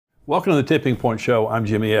Welcome to the Tipping Point Show. I'm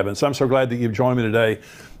Jimmy Evans. I'm so glad that you've joined me today.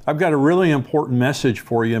 I've got a really important message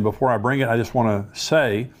for you, and before I bring it, I just want to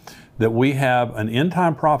say that we have an End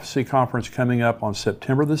Time Prophecy Conference coming up on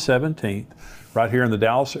September the 17th, right here in the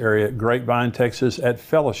Dallas area at Grapevine, Texas, at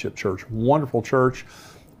Fellowship Church. Wonderful church.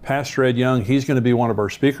 Pastor Ed Young, he's going to be one of our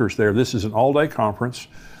speakers there. This is an all-day conference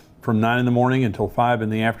from 9 in the morning until 5 in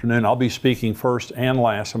the afternoon. I'll be speaking first and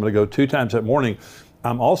last. I'm going to go 2 times that morning.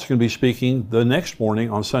 I'm also going to be speaking the next morning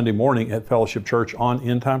on Sunday morning at Fellowship Church on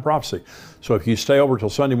End Time Prophecy. So if you stay over till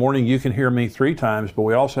Sunday morning, you can hear me 3 times, but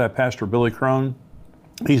we also have Pastor Billy Crone.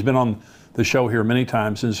 He's been on the show here many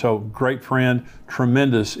times, and so great friend,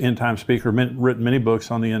 tremendous end time speaker, written many books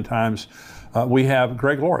on the end times. We have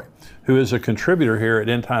Greg Laurie, who is a contributor here at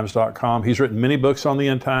endtimes.com. He's written many books on the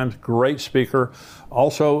end times, great speaker.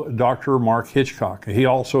 Also, Dr. Mark Hitchcock. He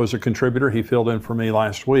also is a contributor. He filled in for me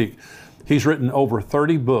last week. He's written over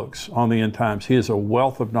 30 books on the end times. He is a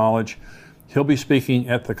wealth of knowledge. He'll be speaking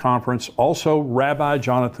at the conference. Also, Rabbi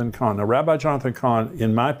Jonathan Cahn. Now, Rabbi Jonathan Cahn,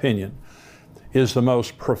 in my opinion, is the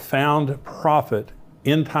most profound prophet,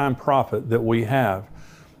 end-time prophet that we have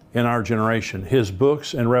in our generation. His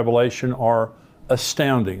books and revelation are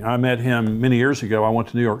astounding. I met him many years ago. I went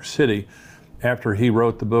to New York City after he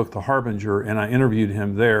wrote the book, The Harbinger, and I interviewed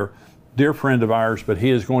him there. Dear friend of ours, but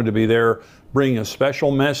he is going to be there bringing a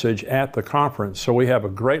special message at the conference. So we have a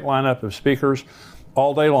great lineup of speakers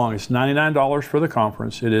all day long. It's $99 for the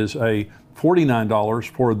conference. It is a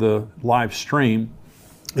 $49 for the live stream.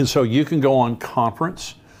 And so you can go on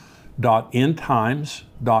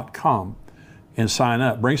conference.endtimes.com and sign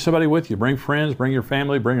up. Bring somebody with you. Bring friends, bring your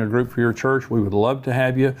family, bring a group for your church. We would love to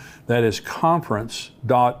have you. That is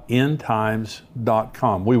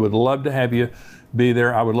conference.endtimes.com. We would love to have you be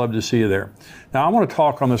there. I would love to see you there. Now, I want to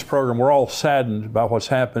talk on this program. We're all saddened by what's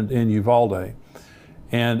happened in Uvalde.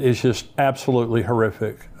 And it's just absolutely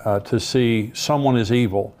horrific to see someone as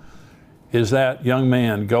evil as that young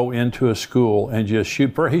man go into a school and just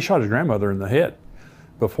shoot. He shot his grandmother in the head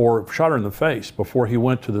shot her in the face before he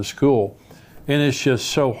went to the school. And it's just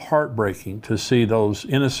so heartbreaking to see those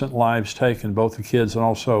innocent lives taken, both the kids and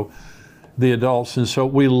also the adults. And so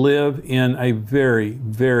we live in a very,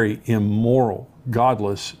 very immoral,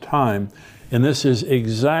 godless time. And this is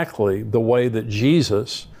exactly the way that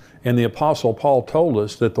Jesus and the Apostle Paul told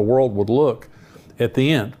us that the world would look at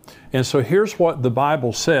the end. And so here's what the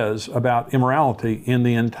Bible says about immorality in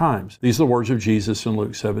the end times. These are the words of Jesus in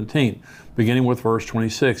Luke 17, beginning with verse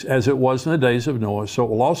 26. As it was in the days of Noah, so it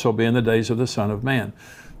will also be in the days of the Son of Man.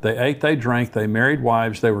 They ate, they drank, they married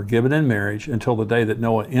wives, they were given in marriage until the day that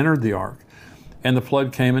Noah entered the ark, and the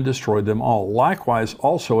flood came and destroyed them all. Likewise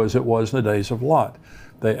also as it was in the days of Lot.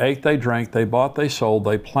 They ate, they drank, they bought, they sold,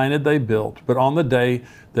 they planted, they built. But on the day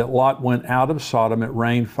that Lot went out of Sodom, it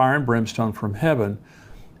rained fire and brimstone from heaven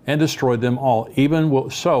and destroyed them all. Even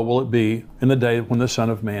so will it be in the day when the Son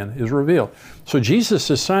of Man is revealed. So Jesus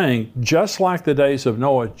is saying, just like the days of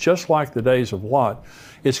Noah, just like the days of Lot,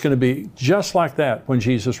 it's going to be just like that when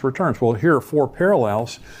Jesus returns. Well, here are 4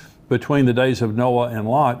 parallels between the days of Noah and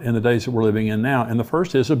Lot and the days that we're living in now. And the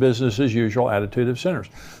first is a business as usual attitude of sinners.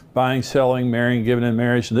 Buying, selling, marrying, giving in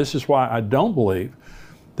marriage. And this is why I don't believe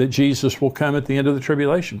that Jesus will come at the end of the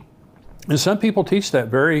tribulation. And some people teach that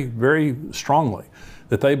very, very strongly,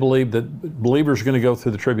 that they believe that believers are going to go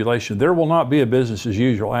through the tribulation. There will not be a business as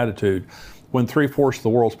usual attitude when 3/4 of the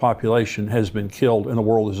world's population has been killed and the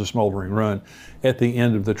world is a smoldering ruin at the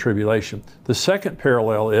end of the tribulation. The second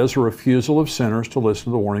parallel is a refusal of sinners to listen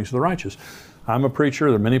to the warnings of the righteous. I'm a preacher.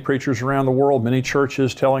 There are many preachers around the world, many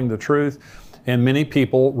churches telling the truth, and many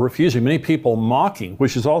people refusing, many people mocking,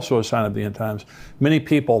 which is also a sign of the end times, many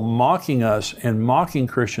people mocking us and mocking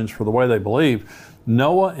Christians for the way they believe.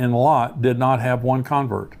 Noah and Lot did not have one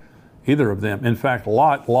convert, either of them. In fact,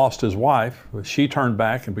 Lot lost his wife. She turned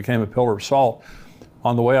back and became a pillar of salt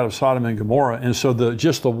on the way out of Sodom and Gomorrah. And so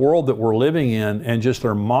just the world that we're living in and just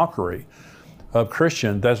their mockery of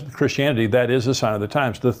Christianity, that is a sign of the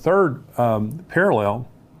times. The third parallel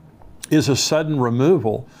is a sudden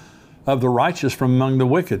removal of the righteous from among the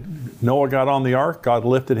wicked. Noah got on the ark, God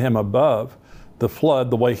lifted him above the flood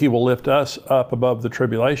the way he will lift us up above the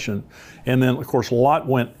tribulation. And then, of course, Lot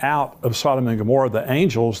went out of Sodom and Gomorrah. The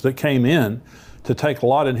angels that came in to take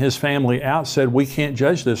Lot and his family out said, we can't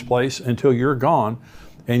judge this place until you're gone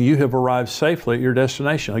and you have arrived safely at your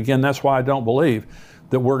destination. Again, that's why I don't believe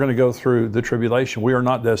that we're going to go through the tribulation. We are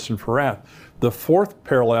not destined for wrath. The fourth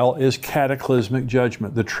parallel is cataclysmic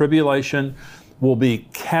judgment. The tribulation will be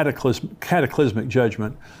cataclysmic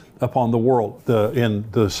judgment upon the world. In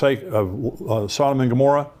the sake of Sodom and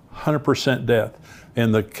Gomorrah, 100% death.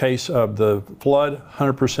 In the case of the flood,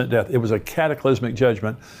 100% death. It was a cataclysmic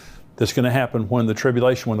judgment that's going to happen when the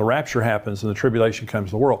tribulation, when the rapture happens and the tribulation comes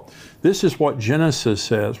to the world. This is what Genesis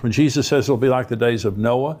says. When Jesus says it'll be like the days of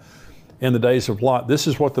Noah and the days of Lot, this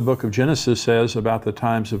is what the book of Genesis says about the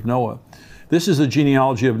times of Noah. This is the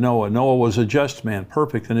genealogy of Noah. Noah was a just man,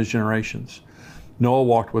 perfect in his generations. Noah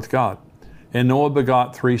walked with God. And Noah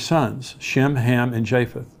begot 3 sons, Shem, Ham, and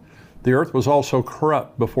Japheth. The earth was also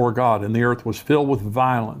corrupt before God, and the earth was filled with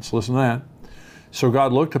violence. Listen to that. So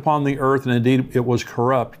God looked upon the earth, and indeed it was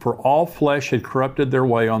corrupt, for all flesh had corrupted their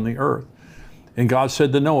way on the earth. And God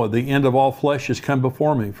said to Noah, the end of all flesh has come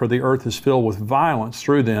before me, for the earth is filled with violence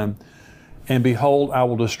through them, and behold, I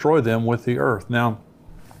will destroy them with the earth. Now,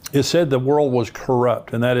 it said the world was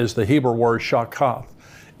corrupt, and that is the Hebrew word shakath.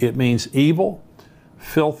 It means evil,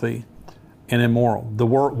 filthy, and immoral. The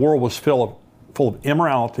world was full of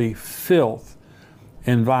immorality, filth,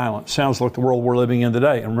 and violence. Sounds like the world we're living in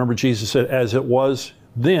today. And remember, Jesus said, as it was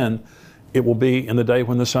then, it will be in the day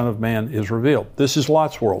when the Son of Man is revealed. This is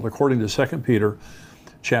Lot's world, according to 2 Peter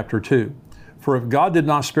chapter 2. For if God did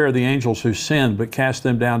not spare the angels who sinned, but cast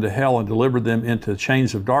them down to hell and delivered them into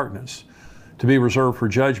chains of darkness to be reserved for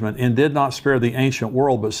judgment, and did not spare the ancient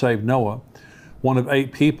world, but saved Noah, one of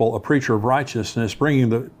 8 people, a preacher of righteousness,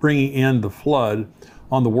 bringing in the flood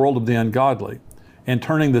on the world of the ungodly, and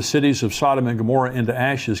turning the cities of Sodom and Gomorrah into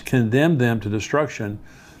ashes, condemned them to destruction,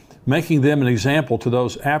 making them an example to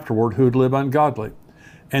those afterward who would live ungodly,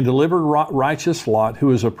 and delivered righteous Lot,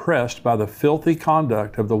 who is oppressed by the filthy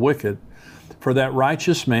conduct of the wicked. For that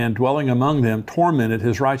righteous man dwelling among them tormented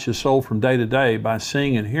his righteous soul from day to day by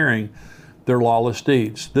seeing and hearing their lawless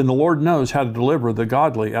deeds. Then the Lord knows how to deliver the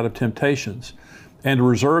godly out of temptations, and to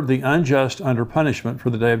reserve the unjust under punishment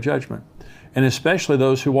for the day of judgment, and especially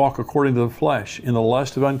those who walk according to the flesh, in the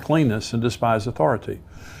lust of uncleanness and despise authority.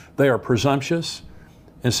 They are presumptuous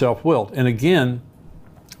and self-willed. And again,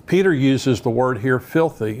 Peter uses the word here,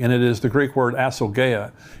 filthy, and it is the Greek word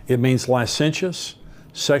asolgeia. It means licentious,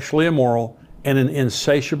 sexually immoral, and an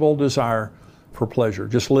insatiable desire for pleasure,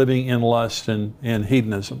 just living in lust and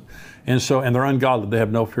hedonism. And they're ungodly. They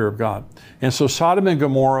have no fear of God. And so Sodom and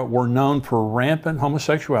Gomorrah were known for rampant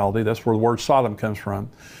homosexuality. That's where the word Sodom comes from.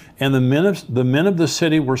 And the men of the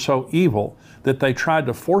city were so evil that they tried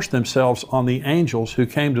to force themselves on the angels who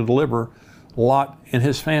came to deliver Lot and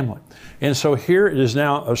his family. And so here it is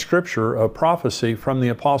now a scripture, a prophecy from the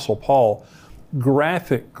Apostle Paul,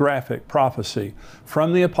 graphic prophecy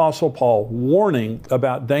from the Apostle Paul, warning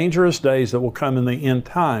about dangerous days that will come in the end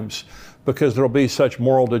times because there will be such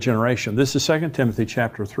moral degeneration. This is 2 Timothy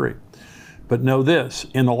chapter 3. But know this,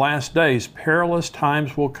 in the last days perilous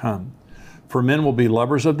times will come, for men will be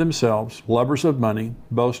lovers of themselves, lovers of money,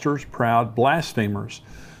 boasters, proud, blasphemers,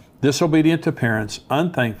 disobedient to parents,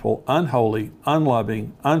 unthankful, unholy,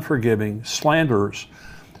 unloving, unforgiving, slanderers,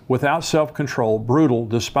 without self-control, brutal,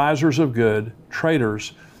 despisers of good,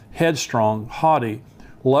 traitors, headstrong, haughty,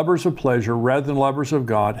 lovers of pleasure rather than lovers of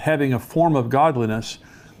God, having a form of godliness,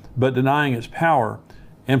 but denying its power,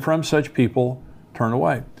 and from such people turn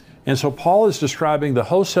away. And so Paul is describing the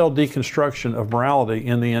wholesale deconstruction of morality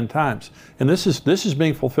in the end times. And this is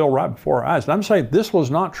being fulfilled right before our eyes. And I'm saying this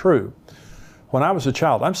was not true when I was a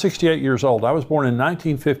child. I'm 68 years old. I was born in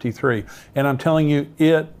 1953. And I'm telling you,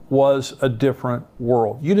 it was a different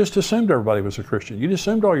world. You just assumed everybody was a Christian. You just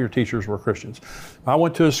assumed all your teachers were Christians. I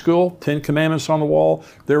went to a school, 10 Commandments on the wall.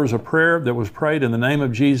 There was a prayer that was prayed in the name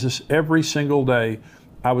of Jesus every single day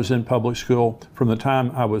I was in public school, from the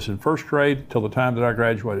time I was in first grade till the time that I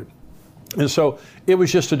graduated. And so it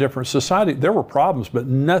was just a different society. There were problems, but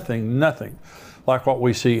nothing like what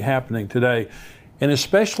we see happening today. And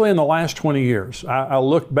especially in the last 20 years, I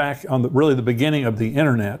look back on really the beginning of the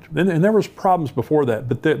internet, and there was problems before that,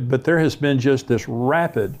 but there has been just this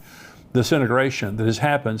rapid disintegration that has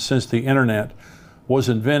happened since the internet was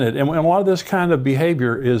invented. And a lot of this kind of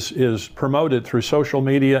behavior is promoted through social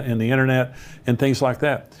media and the internet and things like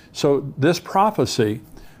that. So this prophecy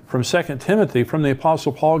from 2 Timothy from the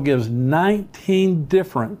Apostle Paul gives 19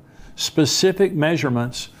 different specific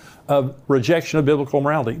measurements of rejection of biblical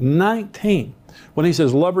morality. 19. When he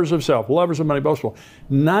says lovers of self, lovers of money, boastful,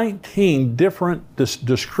 19 different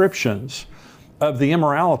descriptions of the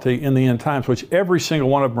immorality in the end times, which every single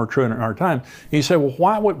one of them are true in our time. And you say, well,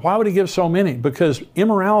 why would he give so many? Because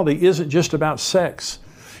immorality isn't just about sex.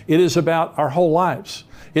 It is about our whole lives.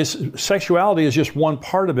 Sexuality is just one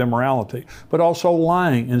part of immorality, but also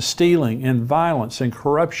lying and stealing and violence and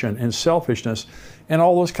corruption and selfishness and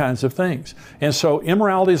all those kinds of things. And so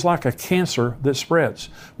immorality is like a cancer that spreads.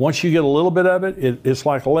 Once you get a little bit of it, it's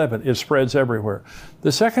like leaven. It spreads everywhere.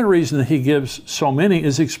 The second reason that he gives so many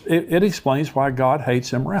is it explains why God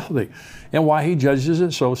hates immorality and why he judges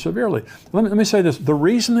it so severely. Let me say this. The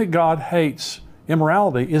reason that God hates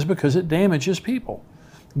immorality is because it damages people.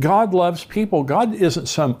 God loves people. God isn't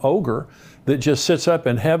some ogre that just sits up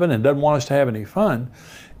in heaven and doesn't want us to have any fun.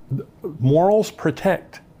 Morals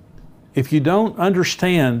protect. If you don't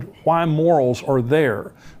understand why morals are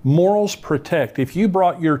there, morals protect. If you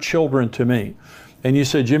brought your children to me and you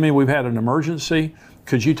said, Jimmy, we've had an emergency,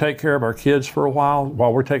 could you take care of our kids for a while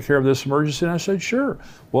we're taking care of this emergency? And I said, sure.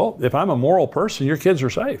 Well, if I'm a moral person, your kids are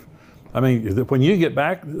safe. I mean, when you get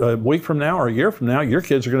back a week from now or a year from now, your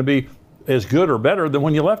kids are going to be as good or better than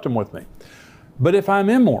when you left them with me. But if I'm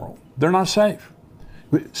immoral, they're not safe.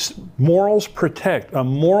 Morals protect. A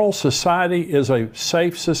moral society is a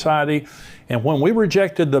safe society. And when we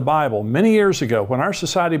rejected the Bible many years ago, when our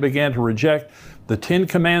society began to reject the 10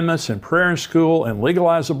 Commandments and prayer in school and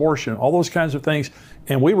legalize abortion, all those kinds of things,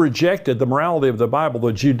 and we rejected the morality of the Bible,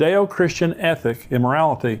 the Judeo-Christian ethic,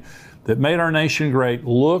 immorality, that made our nation great,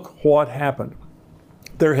 look what happened.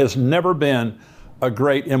 There has never been a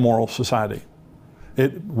great immoral society.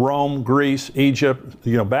 Rome, Greece, Egypt,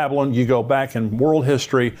 Babylon, you go back in world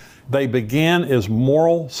history, they began as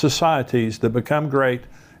moral societies that become great,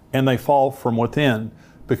 and they fall from within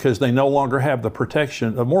because they no longer have the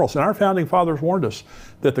protection of morals. And our founding fathers warned us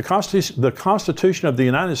that the Constitution of the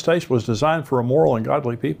United States was designed for a moral and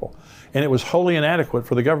godly people, and it was wholly inadequate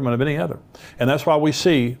for the government of any other. And that's why we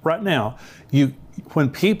see right now, when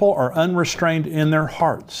people are unrestrained in their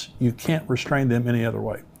hearts, you can't restrain them any other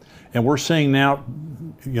way. And we're seeing now,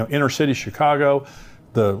 inner city Chicago,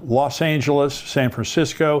 the Los Angeles, San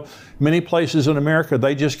Francisco, many places in America,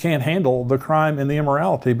 they just can't handle the crime and the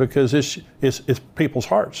immorality because it's people's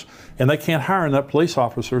hearts. And they can't hire enough police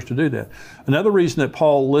officers to do that. Another reason that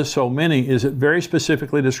Paul lists so many is it very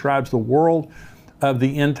specifically describes the world of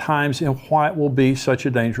the end times and why it will be such a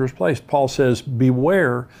dangerous place. Paul says,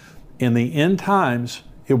 beware, in the end times,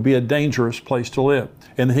 it will be a dangerous place to live.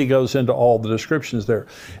 And he goes into all the descriptions there.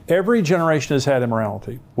 Every generation has had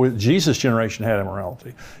immorality. Jesus' generation had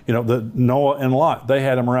immorality. Noah and Lot, they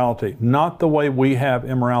had immorality. Not the way we have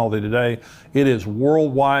immorality today. It is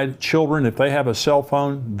worldwide. Children, if they have a cell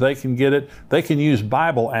phone, they can get it. They can use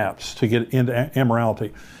Bible apps to get into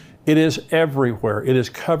immorality. It is everywhere. It has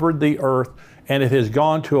covered the earth, and it has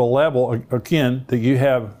gone to a level, again, that you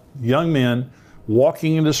have young men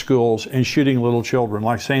walking into schools and shooting little children,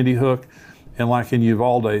 like Sandy Hook and like in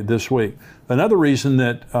Uvalde this week. Another reason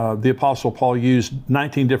that the Apostle Paul used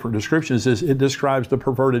 19 different descriptions is it describes the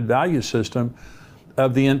perverted value system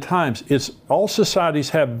of the end times. All societies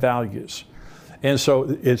have values, and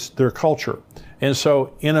so it's their culture. And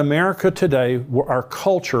so in America today, our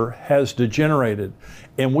culture has degenerated,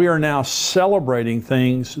 and we are now celebrating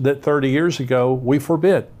things that 30 years ago we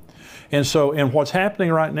forbid. And what's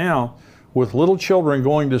happening right now with little children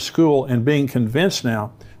going to school and being convinced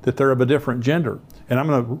now that they're of a different gender. And I'm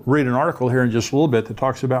going to read an article here in just a little bit that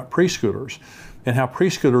talks about preschoolers and how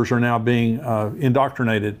preschoolers are now being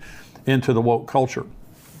indoctrinated into the woke culture.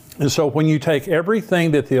 And so when you take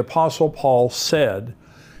everything that the Apostle Paul said,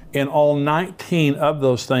 and all 19 of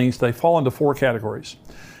those things, they fall into 4 categories.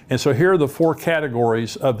 And so here are the 4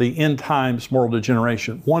 categories of the end times moral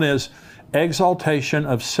degeneration. One is exaltation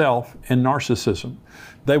of self and narcissism.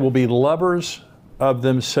 They will be lovers of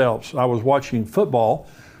themselves. I was watching football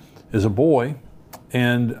as a boy,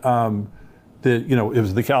 and it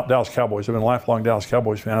was the Dallas Cowboys. I've been a lifelong Dallas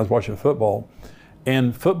Cowboys fan. I was watching football,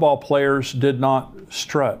 and football players did not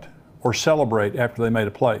strut or celebrate after they made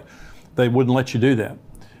a play. They wouldn't let you do that.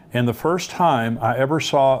 And the first time I ever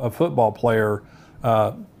saw a football player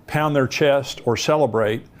pound their chest or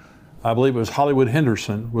celebrate, I believe it was Hollywood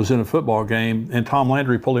Henderson was in a football game, and Tom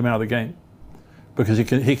Landry pulled him out of the game because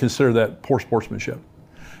he considered that poor sportsmanship.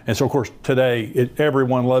 And so, of course, today,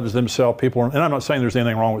 everyone loves themselves. And I'm not saying there's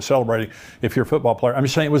anything wrong with celebrating if you're a football player. I'm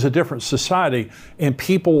just saying it was a different society, and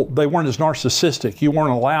people, they weren't as narcissistic. You weren't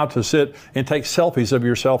allowed to sit and take selfies of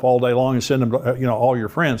yourself all day long and send them to all your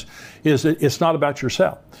friends. It's not about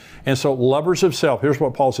yourself. And so lovers of self, here's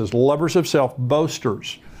what Paul says, lovers of self,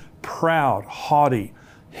 boasters, proud, haughty,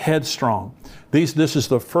 headstrong. This is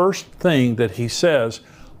the first thing that he says.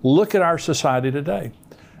 Look at our society today.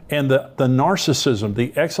 And the narcissism,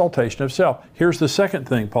 the exaltation of self. Here's the second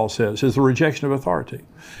thing Paul says, is the rejection of authority.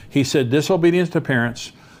 He said, disobedience to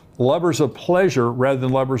parents, lovers of pleasure rather than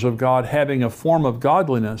lovers of God, having a form of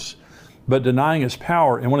godliness, but denying its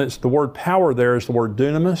power. And when it's the word power there is the word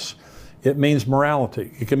dunamis. it means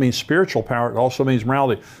morality. It can mean spiritual power. It also means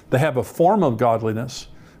morality. They have a form of godliness,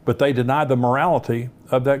 but they deny the morality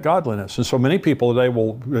of that godliness. And so many people today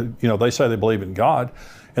will, they say they believe in God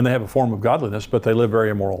and they have a form of godliness, but they live very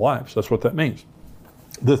immoral lives. That's what that means.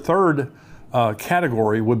 The third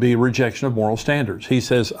category would be rejection of moral standards. He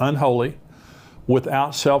says unholy,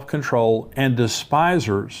 without self-control, and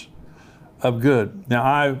despisers of good. Now,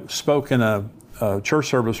 I spoke in a church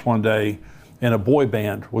service one day, and a boy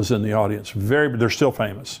band was in the audience. They're still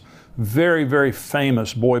famous. Very, very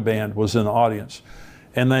famous boy band was in the audience.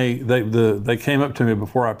 And they came up to me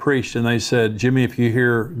before I preached, and they said, Jimmy, if you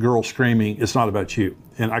hear girls screaming, it's not about you.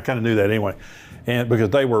 And I kind of knew that anyway, and because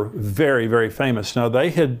they were very, very famous. Now, they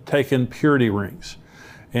had taken purity rings,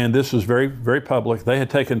 and this was very, very public. They had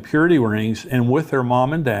taken purity rings, and with their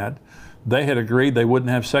mom and dad, they had agreed they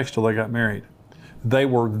wouldn't have sex till they got married. They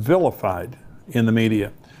were vilified in the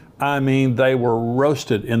media. I mean, they were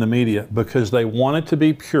roasted in the media because they wanted to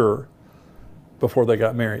be pure before they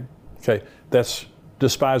got married. Okay, that's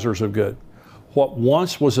despisers of good. What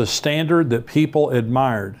once was a standard that people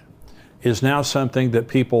admired is now something that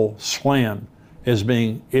people slam as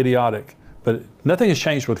being idiotic. But nothing has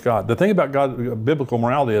changed with God. The thing about God, biblical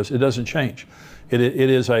morality, is it doesn't change. It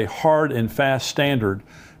is a hard and fast standard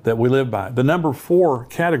that we live by. The number 4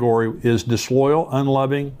 category is disloyal,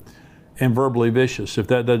 unloving, and verbally vicious, if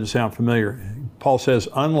that doesn't sound familiar. Paul says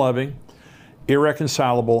unloving,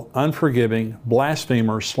 irreconcilable, unforgiving,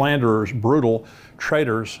 blasphemers, slanderers, brutal,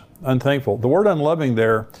 traitors, unthankful. The word unloving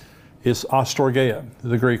there is astorgeia,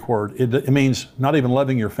 the Greek word. It means not even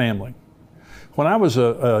loving your family. When I was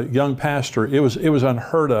a young pastor, it was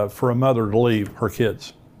unheard of for a mother to leave her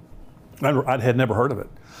kids. I had never heard of it.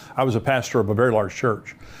 I was a pastor of a very large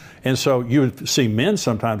church. And so you would see men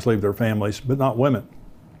sometimes leave their families, but not women.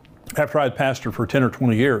 After I had pastored for 10 or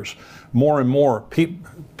 20 years, more and more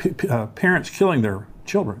parents killing their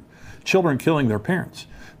children, children killing their parents,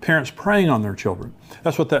 parents preying on their children.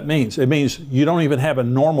 That's what that means. It means you don't even have a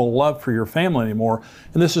normal love for your family anymore.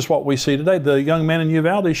 And this is what we see today. The young man in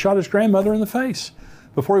Uvalde shot his grandmother in the face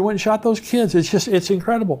before he went and shot those kids. It's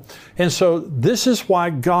incredible. And so this is why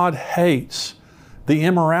God hates the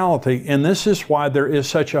immorality, and this is why there is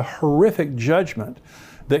such a horrific judgment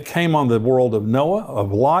that came on the world of Noah,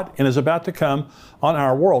 of Lot, and is about to come on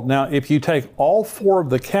our world. Now, if you take all 4 of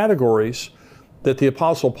the categories that the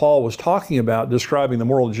Apostle Paul was talking about, describing the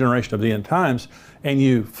moral generation of the end times, and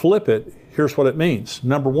you flip it, here's what it means.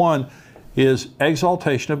 Number 1 is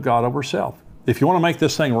exaltation of God over self. If you want to make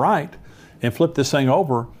this thing right and flip this thing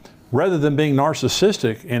over, rather than being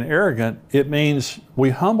narcissistic and arrogant, it means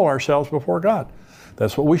we humble ourselves before God.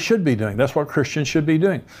 That's what we should be doing. That's what Christians should be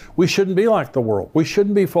doing. We shouldn't be like the world. We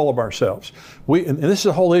shouldn't be full of ourselves. And this is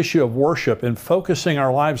the whole issue of worship and focusing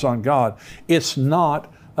our lives on God. It's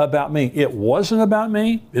not about me. It wasn't about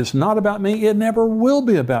me. It's not about me. It never will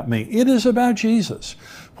be about me. It is about Jesus.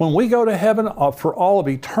 When we go to heaven for all of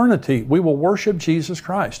eternity, we will worship Jesus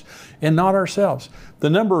Christ and not ourselves. The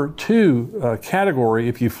number 2 category,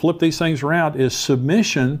 if you flip these things around, is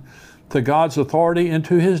submission to God's authority and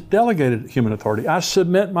to His delegated human authority. I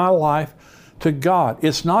submit my life to God.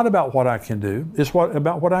 It's not about what I can do. It's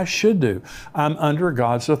about what I should do. I'm under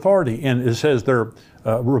God's authority. And it says they're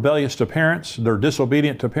rebellious to parents. They're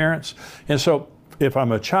disobedient to parents. And so if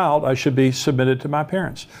I'm a child, I should be submitted to my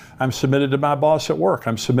parents. I'm submitted to my boss at work.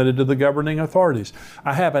 I'm submitted to the governing authorities.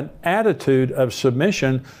 I have an attitude of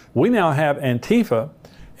submission. We now have Antifa,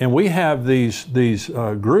 and we have these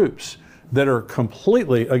groups that are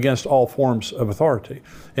completely against all forms of authority.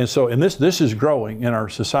 And this is growing in our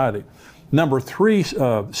society. Number 3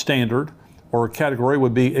 standard or category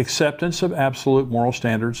would be acceptance of absolute moral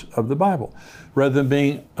standards of the Bible, rather than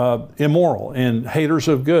being immoral and haters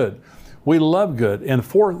of good. We love good. And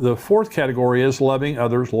the 4th category is loving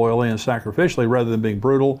others loyally and sacrificially, rather than being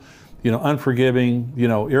brutal, unforgiving,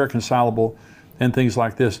 irreconcilable, and things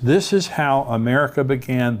like this. This is how America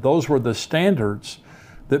began. Those were the standards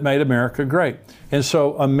that made America great. And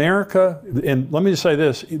so America, and let me just say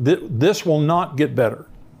this, this will not get better.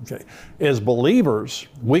 Okay. As believers,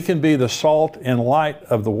 we can be the salt and light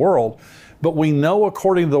of the world, but we know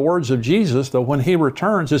according to the words of Jesus that when He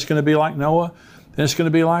returns, it's going to be like Noah and it's going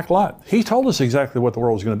to be like Lot. He told us exactly what the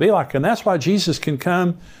world is going to be like, and that's why Jesus can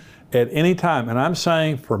come at any time. And I'm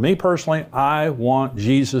saying, for me personally, I want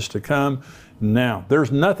Jesus to come now.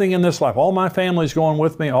 There's nothing in this life. All my family's going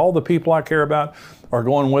with me. All the people I care about are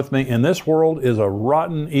going with me. And this world is a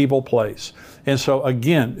rotten, evil place. And so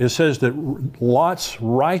again, it says that Lot's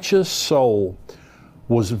righteous soul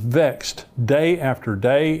was vexed day after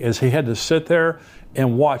day as he had to sit there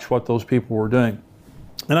and watch what those people were doing.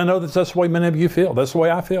 And I know that that's the way many of you feel. That's the way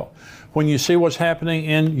I feel. When you see what's happening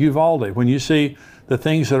in Uvalde, when you see the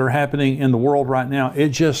things that are happening in the world right now,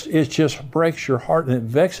 it just breaks your heart and it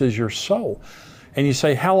vexes your soul. And you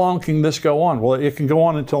say, how long can this go on? Well, it can go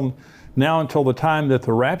on until the time that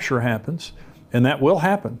the rapture happens, and that will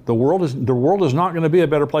happen. The world is not going to be a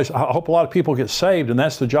better place. I hope a lot of people get saved, and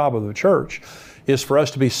that's the job of the church, is for us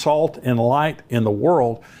to be salt and light in the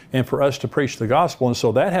world and for us to preach the gospel. And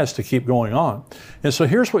so that has to keep going on. And so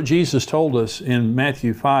here's what Jesus told us in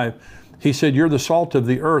Matthew 5. He said, you're the salt of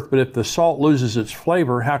the earth, but if the salt loses its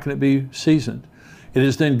flavor, how can it be seasoned? It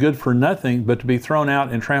is then good for nothing but to be thrown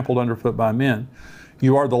out and trampled underfoot by men.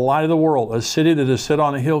 You are the light of the world. A city that is set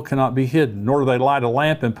on a hill cannot be hidden, nor do they light a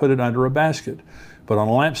lamp and put it under a basket, but on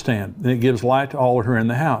a lampstand, and it gives light to all who are in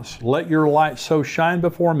the house. Let your light so shine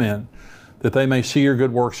before men that they may see your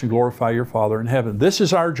good works and glorify your Father in heaven. This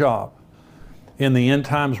is our job in the end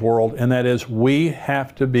times world, and that is we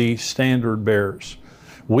have to be standard bearers.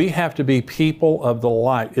 We have to be people of the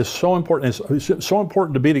light. It's so important. It's so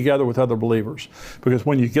important to be together with other believers, because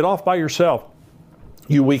when you get off by yourself,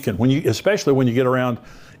 you weaken. Especially when you get around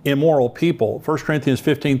immoral people. 1 Corinthians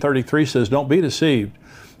 15:33 says, don't be deceived.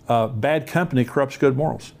 Bad company corrupts good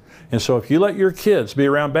morals. And so if you let your kids be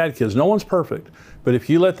around bad kids, no one's perfect, but if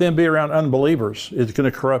you let them be around unbelievers, it's going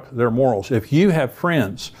to corrupt their morals. If you have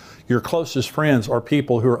friends, your closest friends are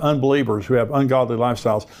people who are unbelievers, who have ungodly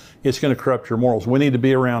lifestyles, it's going to corrupt your morals. We need to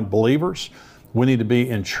be around believers. We need to be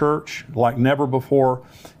in church like never before.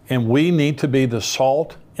 And we need to be the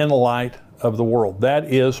salt and light of the world. That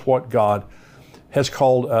is what God has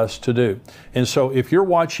called us to do. And so if you're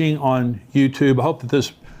watching on YouTube, I hope that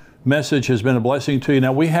this message has been a blessing to you.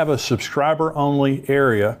 Now, we have a subscriber-only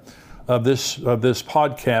area of this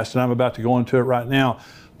podcast, and I'm about to go into it right now.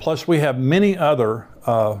 Plus, we have many other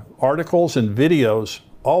articles and videos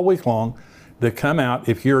all week long that come out.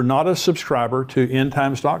 If you're not a subscriber to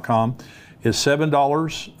endtimes.com, it's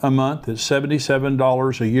 $7 a month. It's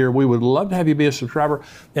 $77 a year. We would love to have you be a subscriber.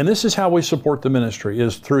 And this is how we support the ministry,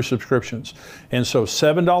 is through subscriptions. And so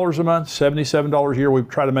 $7 a month, $77 a year. We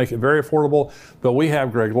try to make it very affordable. But we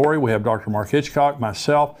have Greg Laurie, we have Dr. Mark Hitchcock,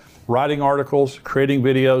 myself, writing articles, creating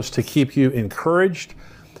videos to keep you encouraged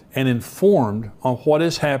and informed on what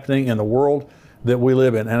is happening in the world that we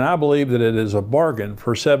live in. And I believe that it is a bargain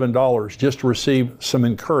for $7 just to receive some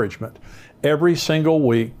encouragement. Every single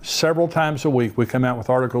week, several times a week, we come out with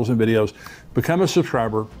articles and videos. Become a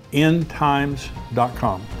subscriber,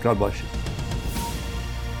 endtimes.com. God bless you.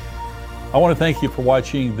 I want to thank you for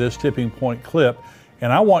watching this Tipping Point clip,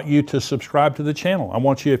 and I want you to subscribe to the channel. I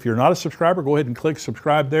want you, if you're not a subscriber, go ahead and click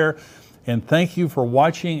subscribe there. And thank you for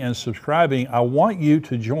watching and subscribing. I want you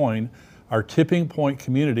to join our Tipping Point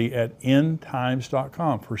community at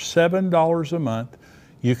endtimes.com. For $7 a month,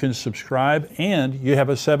 you can subscribe, and you have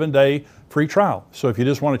a 7-day free trial. So if you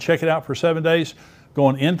just want to check it out for 7 days, go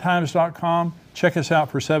on endtimes.com, check us out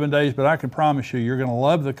for 7 days, but I can promise you, you're going to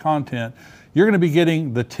love the content. You're going to be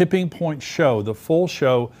getting the Tipping Point show, the full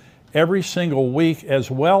show, every single week, as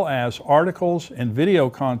well as articles and video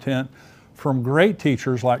content from great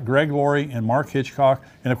teachers like Greg Laurie and Mark Hitchcock,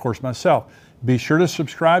 and of course myself. Be sure to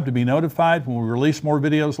subscribe to be notified when we release more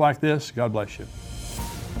videos like this. God bless you.